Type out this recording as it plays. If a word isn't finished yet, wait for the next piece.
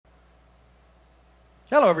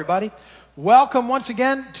Hello, everybody. Welcome once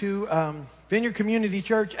again to Vineyard Community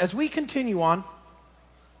Church as we continue on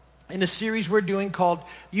in a series we're doing called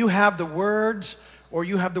You Have the Words, or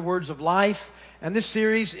You Have the Words of Life. And this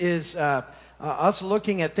series is us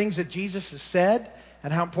looking at things that Jesus has said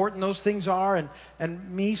and how important those things are,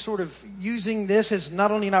 and me sort of using this as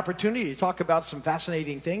not only an opportunity to talk about some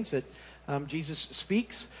fascinating things that Jesus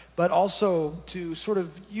speaks, but also to sort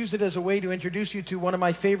of use it as a way to introduce you to one of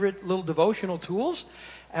my favorite little devotional tools.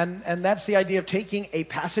 And that's the idea of taking a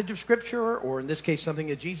passage of Scripture, or in this case, something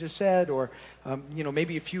that Jesus said, or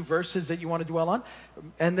maybe a few verses that you want to dwell on,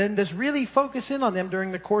 and then just really focus in on them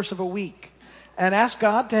during the course of a week. And ask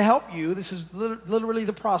God to help you. This is literally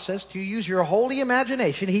the process, to use your holy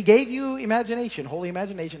imagination. He gave you imagination, holy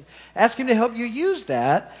imagination. Ask Him to help you use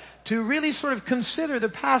that to really sort of consider the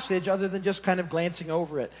passage other than just kind of glancing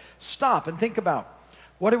over it. Stop and think about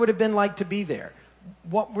what it would have been like to be there.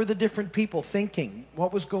 What were the different people thinking?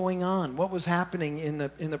 What was going on? What was happening in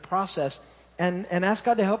the process? And ask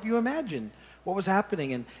God to help you imagine what was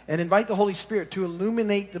happening, and invite the Holy Spirit to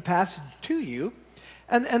illuminate the passage to you.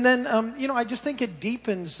 And then, I just think it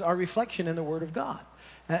deepens our reflection in the Word of God.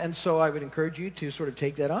 And so I would encourage you to sort of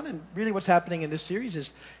take that on. And really what's happening in this series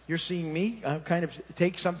is you're seeing me kind of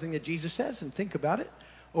take something that Jesus says and think about it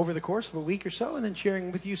over the course of a week or so, and then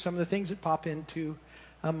sharing with you some of the things that pop into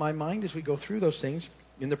my mind as we go through those things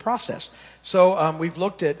in the process. So we've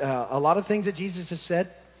looked at a lot of things that Jesus has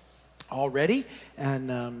said already. And,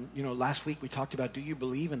 last week we talked about, do you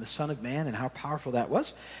believe in the Son of Man, and how powerful that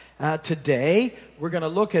was. Today, we're going to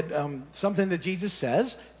look at something that Jesus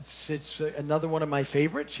says. It's another one of my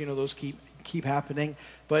favorites. Those keep happening.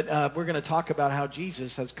 But we're going to talk about how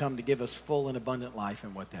Jesus has come to give us full and abundant life,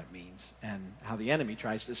 and what that means, and how the enemy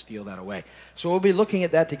tries to steal that away. So we'll be looking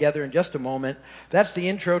at that together in just a moment. That's the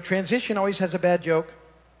intro. Transition always has a bad joke.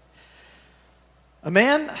 A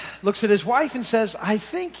man looks at his wife and says, "I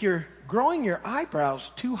think you're growing your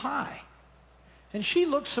eyebrows too high." And she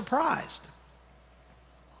looks surprised.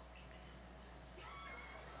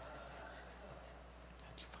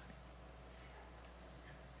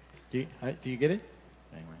 Do you get it?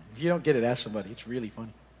 Anyway, if you don't get it, ask somebody. It's really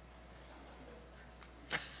funny.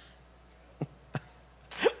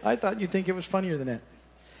 I thought you'd think it was funnier than that.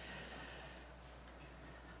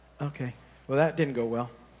 Okay. Well, that didn't go well.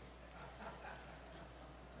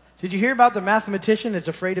 Did you hear about the mathematician that's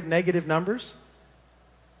afraid of negative numbers?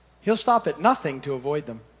 He'll stop at nothing to avoid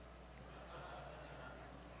them.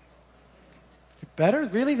 Better,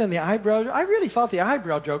 really, than the eyebrow? I really thought the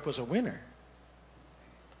eyebrow joke was a winner.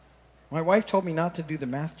 My wife told me not to do the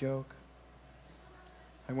math joke.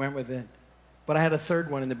 I went with it. But I had a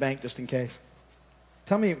third one in the bank just in case.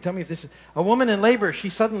 Tell me if this is... A woman in labor, she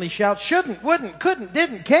suddenly shouts, "Shouldn't, wouldn't, couldn't,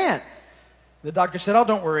 didn't, can't." The doctor said, "Oh,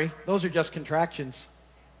 don't worry. Those are just contractions."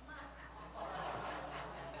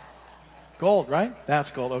 Gold, right?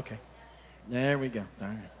 That's gold. Okay. There we go. All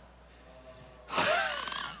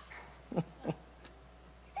right.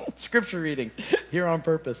 Scripture reading here on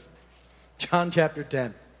purpose. John chapter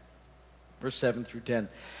 10, verse 7 through 10.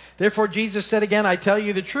 Therefore Jesus said again, "I tell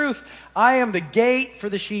you the truth, I am the gate for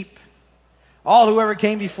the sheep. All who ever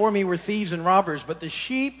came before me were thieves and robbers, but the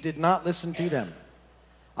sheep did not listen to them.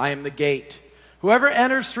 I am the gate. Whoever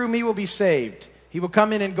enters through me will be saved. He will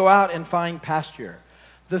come in and go out and find pasture.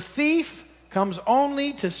 The thief comes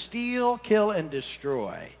only to steal, kill, and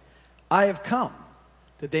destroy. I have come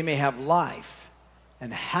that they may have life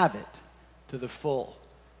and have it to the full."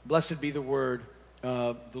 Blessed be the word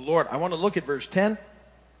of the Lord. I want to look at verse 10.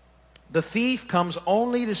 The thief comes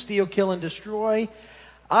only to steal, kill, and destroy.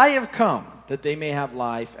 I have come that they may have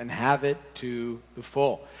life and have it to the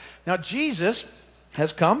full. Now, Jesus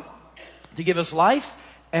has come to give us life,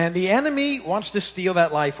 and the enemy wants to steal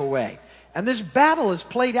that life away. And this battle is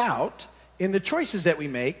played out in the choices that we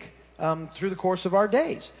make through the course of our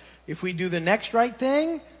days. If we do the next right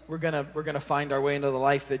thing, we're gonna find our way into the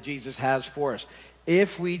life that Jesus has for us.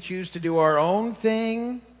 If we choose to do our own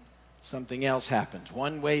thing, something else happens.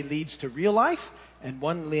 One way leads to real life, and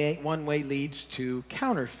one way leads to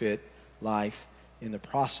counterfeit life in the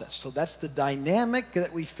process. So that's the dynamic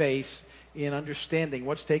that we face in understanding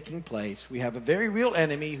what's taking place. We have a very real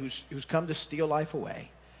enemy who's come to steal life away.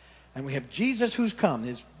 And we have Jesus who's come,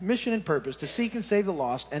 his mission and purpose, to seek and save the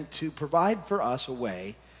lost, and to provide for us a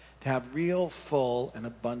way to have real, full, and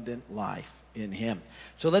abundant life in him.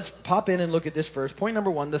 So let's pop in and look at this first. Point number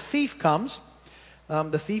 1, the thief comes.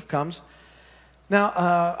 The thief comes. Now,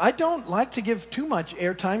 I don't like to give too much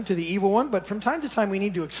airtime to the evil one, but from time to time we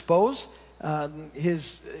need to expose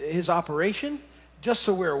his operation, just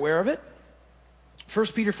so we're aware of it.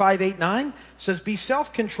 1 Peter 5:8-9 says, "Be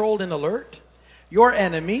self-controlled and alert. Your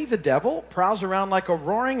enemy, the devil, prowls around like a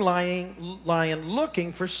roaring lion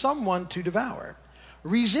looking for someone to devour.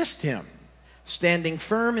 Resist him, standing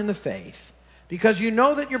firm in the faith, because you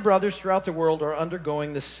know that your brothers throughout the world are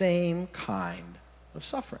undergoing the same kind of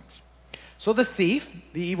sufferings. So the thief,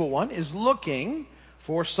 the evil one, is looking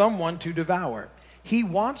for someone to devour. He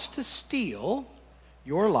wants to steal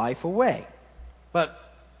your life away. But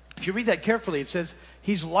if you read that carefully, it says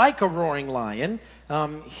he's like a roaring lion.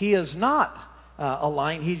 He is not a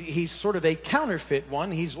lion. He's sort of a counterfeit one.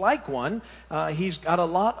 He's like one. He's got a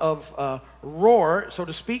lot of roar, so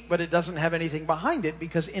to speak, but it doesn't have anything behind it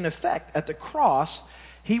because, in effect, at the cross,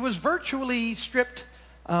 he was virtually stripped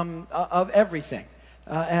of everything.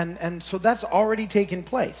 And so that's already taken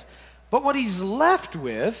place. But what he's left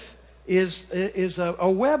with is a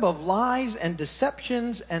web of lies and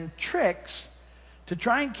deceptions and tricks to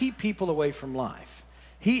try and keep people away from life.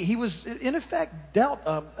 He was, in effect, dealt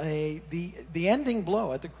the ending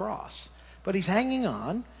blow at the cross. But he's hanging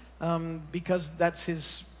on because that's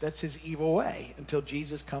his evil way until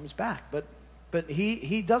Jesus comes back. But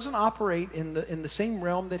he doesn't operate in the same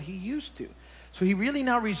realm that he used to. So he really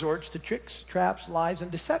now resorts to tricks, traps, lies, and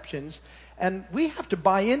deceptions, and we have to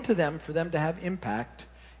buy into them for them to have impact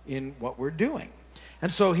in what we're doing.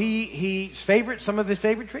 And so some of his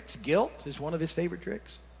favorite tricks, guilt is one of his favorite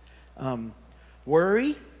tricks.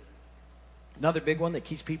 Worry, another big one that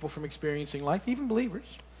keeps people from experiencing life, even believers.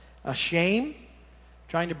 Shame,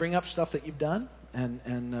 trying to bring up stuff that you've done,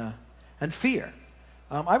 and fear.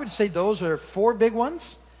 I would say those are 4 big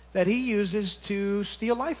ones that he uses to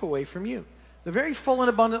steal life away from you. The very full and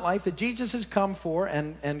abundant life that Jesus has come for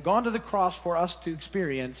and gone to the cross for us to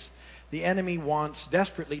experience, the enemy wants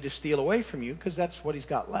desperately to steal away from you because that's what he's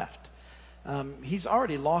got left. He's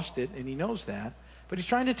already lost it, and he knows that. But he's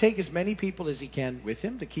trying to take as many people as he can with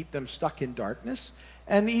him to keep them stuck in darkness.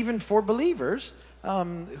 And even for believers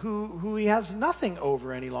who he has nothing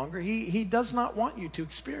over any longer, he does not want you to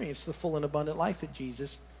experience the full and abundant life that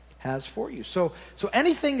Jesus has for you. So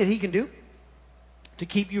anything that he can do to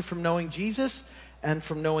keep you from knowing Jesus and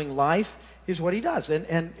from knowing life is what he does.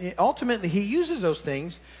 And ultimately, he uses those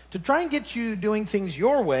things to try and get you doing things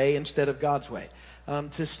your way instead of God's way.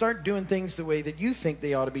 To start doing things the way that you think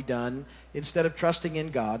they ought to be done instead of trusting in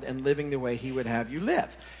God and living the way he would have you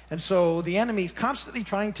live. And so the enemy's constantly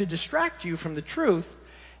trying to distract you from the truth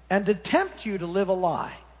and to tempt you to live a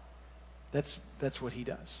lie. That's what he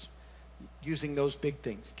does. Using those big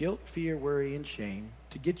things, guilt, fear, worry, and shame,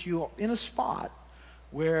 to get you in a spot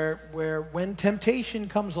where when temptation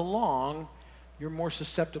comes along, you're more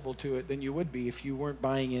susceptible to it than you would be if you weren't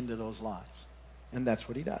buying into those lies. And that's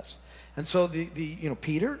what he does. And so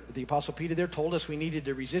Peter, the Apostle Peter there told us we needed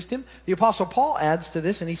to resist him. The Apostle Paul adds to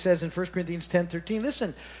this, and he says in 1 Corinthians 10:13,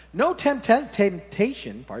 listen, no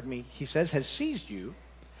temptation, he says, has seized you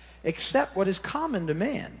except what is common to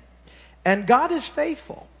man. And God is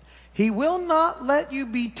faithful. He will not let you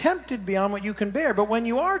be tempted beyond what you can bear. But when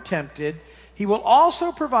you are tempted, he will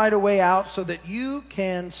also provide a way out so that you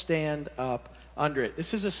can stand up under it.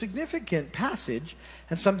 This is a significant passage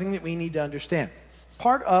and something that we need to understand.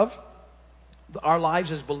 Part of our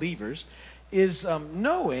lives as believers is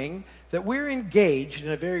knowing that we're engaged in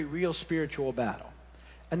a very real spiritual battle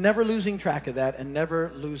and never losing track of that and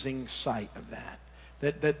never losing sight of that.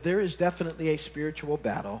 That there is definitely a spiritual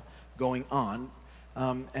battle going on,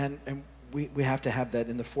 and we have to have that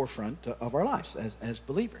in the forefront of our lives as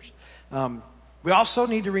believers. We also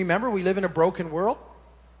need to remember we live in a broken world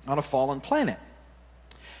on a fallen planet.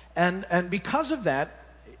 And because of that,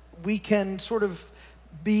 we can sort of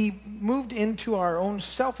be moved into our own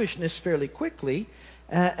selfishness fairly quickly,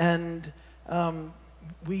 and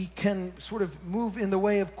we can sort of move in the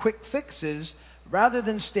way of quick fixes rather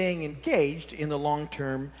than staying engaged in the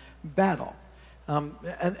long-term battle.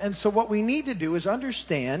 And so what we need to do is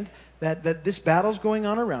understand that this battle's going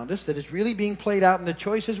on around us, that it's really being played out in the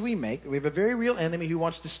choices we make. We have a very real enemy who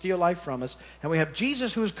wants to steal life from us, and we have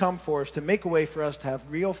Jesus who has come for us to make a way for us to have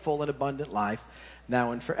real, full, and abundant life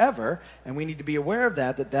now and forever, and we need to be aware of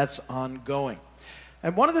that's ongoing.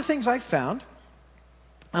 And one of the things I found,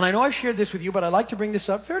 and I know I've shared this with you, but I like to bring this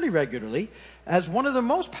up fairly regularly, as one of the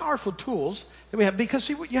most powerful tools that we have, because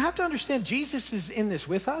see, you have to understand Jesus is in this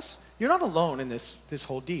with us. You're not alone in this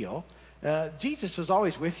whole deal. Jesus is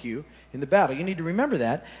always with you in the battle. You need to remember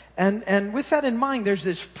that. And with that in mind, there's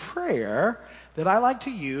this prayer that I like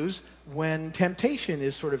to use when temptation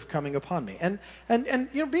is sort of coming upon me. And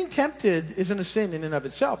being tempted isn't a sin in and of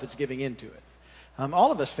itself. It's giving into it.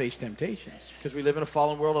 All of us face temptations because we live in a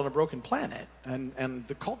fallen world on a broken planet. And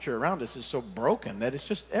the culture around us is so broken that it's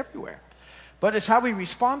just everywhere. But it's how we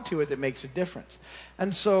respond to it that makes a difference.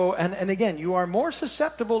 And so, and again, you are more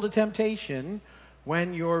susceptible to temptation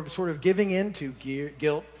when you're sort of giving in to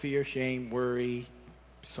guilt, fear, shame, worry,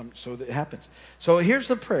 so that it happens. So here's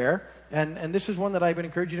the prayer, and this is one that I would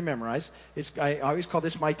encourage you to memorize. I always call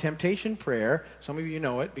this my temptation prayer. Some of you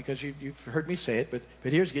know it because you've heard me say it, but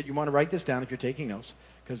here's good. You want to write this down if you're taking notes,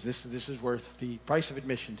 because this is worth the price of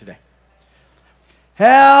admission today.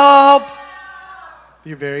 Help!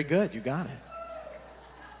 You're very good. You got it.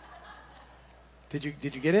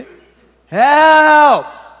 Did you get it? Help!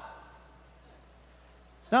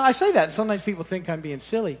 Now, I say that, and sometimes people think I'm being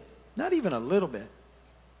silly. Not even a little bit.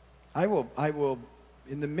 I will,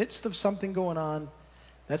 in the midst of something going on,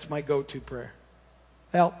 that's my go-to prayer.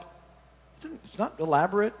 Help. It's not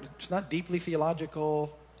elaborate. It's not deeply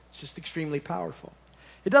theological. It's just extremely powerful.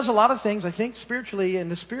 It does a lot of things, I think, spiritually. In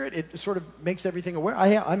the Spirit, it sort of makes everything aware.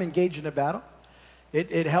 I'm engaged in a battle.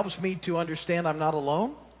 It helps me to understand I'm not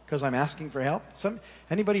alone because I'm asking for help.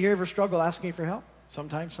 Anybody here ever struggle asking for help?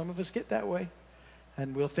 Sometimes some of us get that way.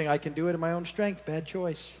 And we'll think, I can do it in my own strength. Bad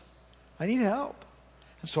choice. I need help.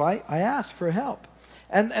 And so I ask for help.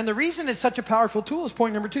 And the reason it's such a powerful tool is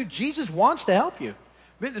point number 2. Jesus wants to help you.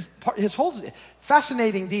 His whole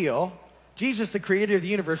fascinating deal, Jesus, the creator of the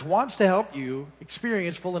universe, wants to help you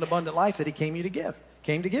experience full and abundant life that he came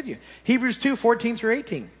to give you. Hebrews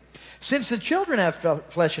 2:14-18. Since the children have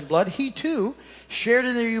flesh and blood, he too shared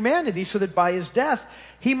in their humanity so that by his death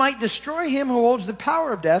he might destroy him who holds the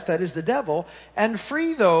power of death, that is the devil, and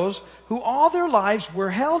free those who all their lives were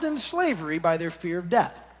held in slavery by their fear of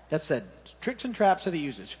death. That's the tricks and traps that he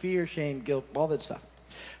uses. Fear, shame, guilt, all that stuff.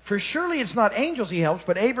 For surely it's not angels he helps,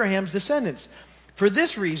 but Abraham's descendants. For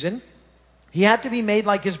this reason, he had to be made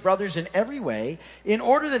like his brothers in every way, in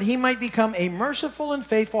order that he might become a merciful and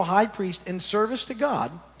faithful high priest in service to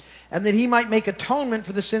God, and that he might make atonement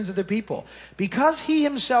for the sins of the people. Because he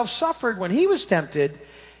himself suffered when he was tempted,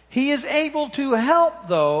 he is able to help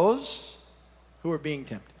those who are being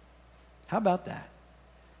tempted. How about that?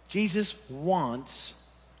 Jesus wants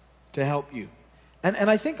to help you. And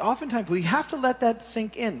I think oftentimes we have to let that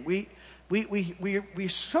sink in. We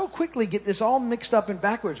so quickly get this all mixed up and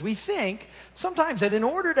backwards. We think sometimes that in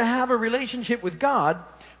order to have a relationship with God,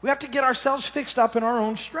 we have to get ourselves fixed up in our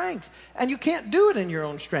own strength. And you can't do it in your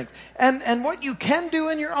own strength. And what you can do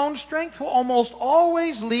in your own strength will almost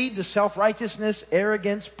always lead to self-righteousness,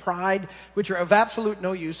 arrogance, pride, which are of absolute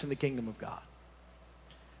no use in the kingdom of God.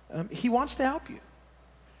 He wants to help you.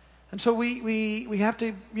 And so we have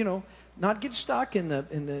to, not get stuck in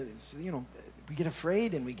the we get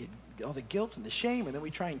afraid and we get all the guilt and the shame, and then we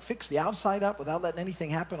try and fix the outside up without letting anything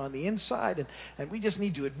happen on the inside, and we just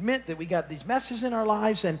need to admit that we got these messes in our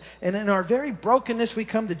lives, and in our very brokenness we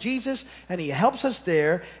come to Jesus, and he helps us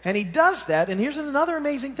there, and he does that. And here's another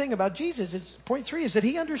amazing thing about Jesus. It's point 3 is that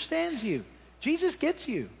he understands you. Jesus gets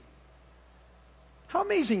you. How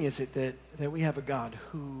amazing is it that we have a God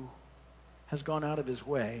who has gone out of his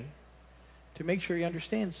way to make sure he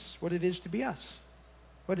understands what it is to be us,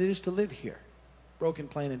 what it is to live here, broken,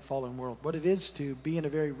 plain, and fallen world, what it is to be in a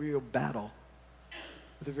very real battle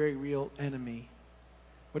with a very real enemy,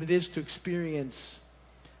 what it is to experience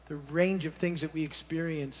the range of things that we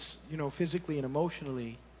experience, physically and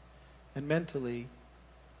emotionally and mentally,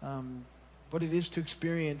 what it is to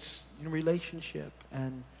experience relationship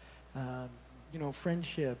and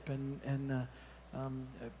friendship and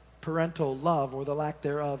parental love or the lack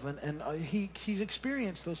thereof, and he's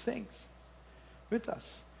experienced those things with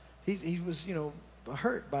us. He was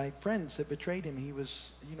hurt by friends that betrayed him. He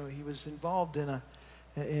was involved in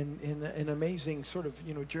an amazing sort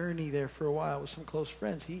of journey there for a while with some close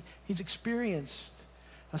friends. He's experienced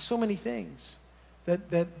so many things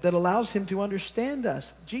that allows him to understand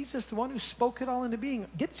us. Jesus, the one who spoke it all into being,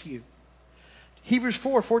 gets you. Hebrews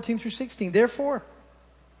 4:14-16. Therefore,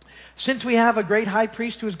 since we have a great high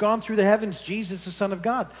priest who has gone through the heavens, Jesus, the Son of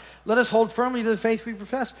God, let us hold firmly to the faith we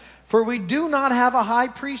profess. For we do not have a high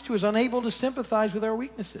priest who is unable to sympathize with our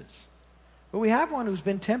weaknesses, but we have one who's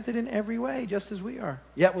been tempted in every way, just as we are,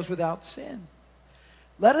 yet was without sin.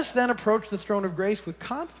 Let us then approach the throne of grace with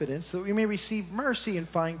confidence, so that we may receive mercy and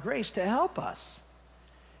find grace to help us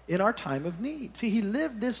in our time of need. See, he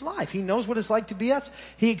lived this life. He knows what it's like to be us.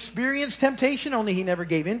 He experienced temptation, only he never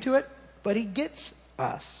gave into it, but he gets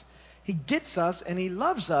us. He gets us and he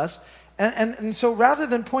loves us. And so rather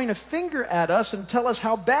than point a finger at us and tell us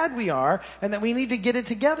how bad we are and that we need to get it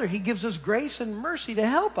together, he gives us grace and mercy to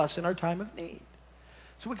help us in our time of need.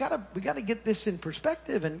 So we gotta get this in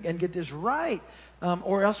perspective and get this right,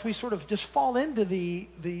 or else we sort of just fall into the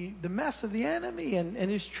mess of the enemy and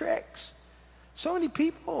his tricks. So many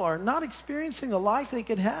people are not experiencing the life they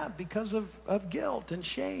could have because of guilt and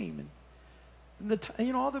shame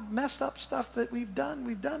and all the messed up stuff that we've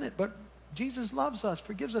done it. But Jesus loves us,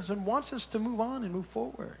 forgives us, and wants us to move on and move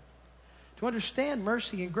forward, to understand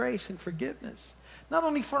mercy and grace and forgiveness. Not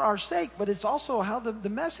only for our sake, but it's also how the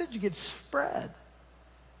message gets spread.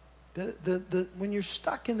 When you're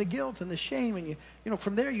stuck in the guilt and the shame, and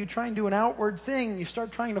from there you try and do an outward thing, you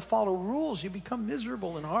start trying to follow rules, you become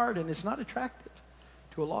miserable and hard, and it's not attractive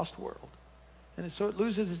to a lost world. And so it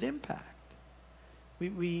loses its impact.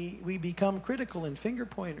 We become critical and finger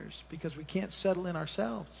pointers because we can't settle in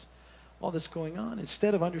ourselves all that's going on,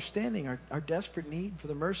 instead of understanding our desperate need for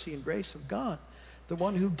the mercy and grace of God, the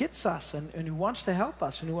one who gets us and who wants to help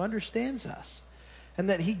us and who understands us. And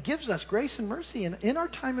that he gives us grace and mercy in our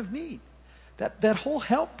time of need. That whole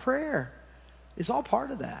help prayer is all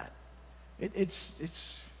part of that.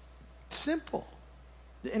 It's simple.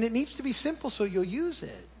 And it needs to be simple so you'll use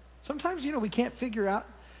it. Sometimes, we can't figure out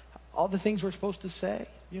all the things we're supposed to say,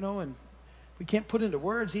 and we can't put into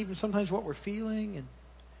words even sometimes what we're feeling.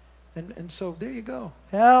 And so there you go.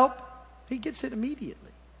 Help. He gets it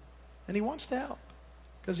immediately. And he wants to help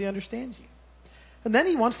because he understands you. And then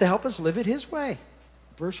he wants to help us live it his way.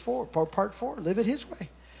 Verse 4, part 4, live it his way.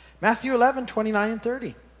 Matthew 11, 29 and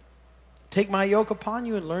 30. Take my yoke upon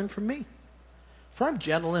you and learn from me. For I'm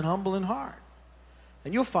gentle and humble in heart.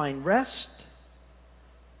 And you'll find rest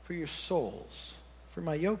for your souls. For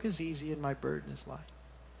my yoke is easy and my burden is light.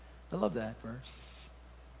 I love that verse.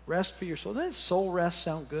 Rest for your soul. Doesn't soul rest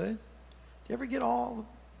sound good? Do you ever get all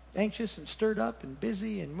anxious and stirred up and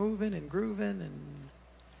busy and moving and grooving and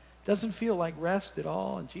doesn't feel like rest at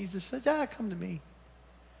all? And Jesus says, come to me.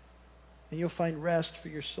 And you'll find rest for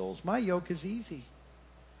your souls. My yoke is easy.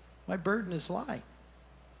 My burden is light.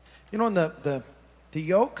 In the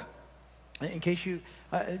yoke, in case you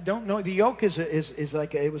don't know, the yoke is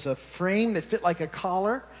like it was a frame that fit like a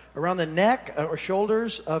collar around the neck or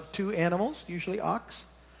shoulders of two animals, usually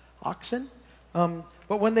oxen.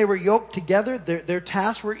 But when they were yoked together, their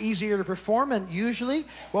tasks were easier to perform. And usually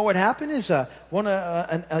what would happen is a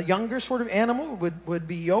younger sort of animal would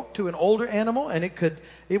be yoked to an older animal, and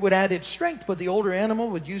it would add its strength, but the older animal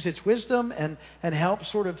would use its wisdom and help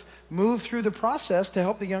sort of move through the process to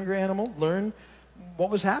help the younger animal learn what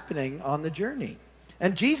was happening on the journey.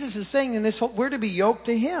 And Jesus is saying in this, we're to be yoked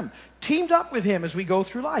to him, teamed up with him as we go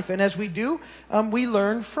through life. And as we do, we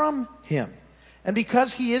learn from him. And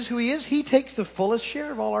because he is who he is, he takes the fullest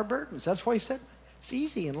share of all our burdens. That's why he said it's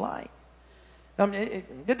easy and light.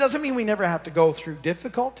 It doesn't mean we never have to go through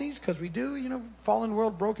difficulties, because we do, fallen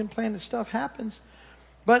world, broken planet stuff happens.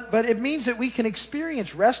 But it means that we can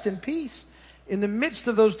experience rest and peace in the midst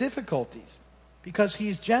of those difficulties, because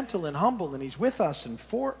he's gentle and humble, and he's with us and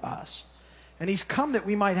for us. And he's come that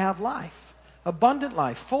we might have life, abundant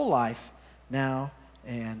life, full life, now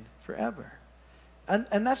and forever.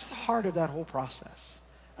 And that's the heart of that whole process.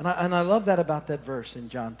 And I love that about that verse in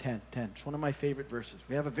John 10:10. It's one of my favorite verses.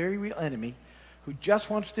 We have a very real enemy who just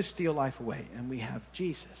wants to steal life away. And we have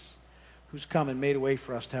Jesus, who's come and made a way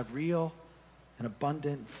for us to have real and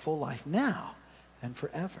abundant, full life now and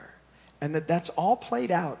forever. And that's all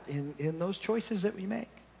played out in those choices that we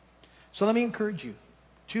make. So let me encourage you.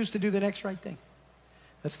 Choose to do the next right thing.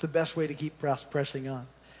 That's the best way to keep pressing on.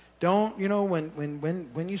 Don't,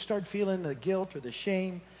 when you start feeling the guilt or the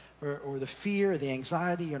shame or the fear or the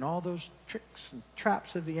anxiety and all those tricks and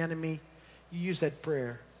traps of the enemy, you use that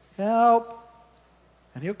prayer. Help.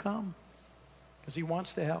 And he'll come because he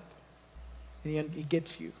wants to help. And he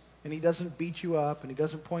gets you. And he doesn't beat you up and he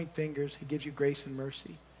doesn't point fingers. He gives you grace and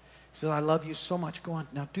mercy. He says, I love you so much. Go on,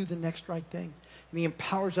 now do the next right thing. And he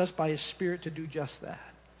empowers us by his Spirit to do just that.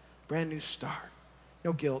 Brand new start.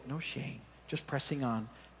 No guilt, no shame. Just pressing on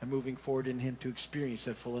and moving forward in him to experience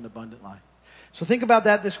that full and abundant life. So think about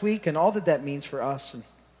that this week and all that means for us.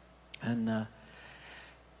 And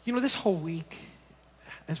this whole week,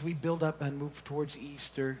 as we build up and move towards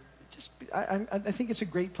Easter, I think it's a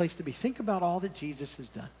great place to be. Think about all that Jesus has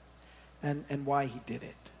done and why he did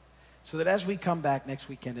it. So that as we come back next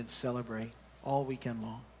weekend and celebrate all weekend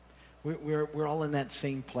long, we're all in that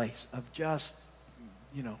same place of just,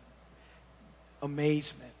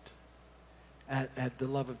 amazement at the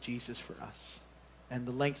love of Jesus for us and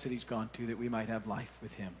the lengths that he's gone to that we might have life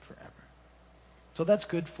with him forever. So that's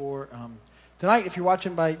good for tonight. If you're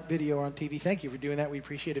watching by video or on TV, thank you for doing that. We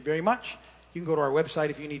appreciate it very much. You can go to our website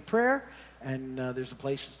if you need prayer, and there's a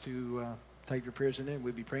place to type your prayers in there, and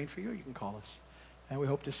we'll be praying for you. You can call us. And we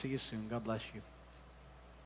hope to see you soon. God bless you.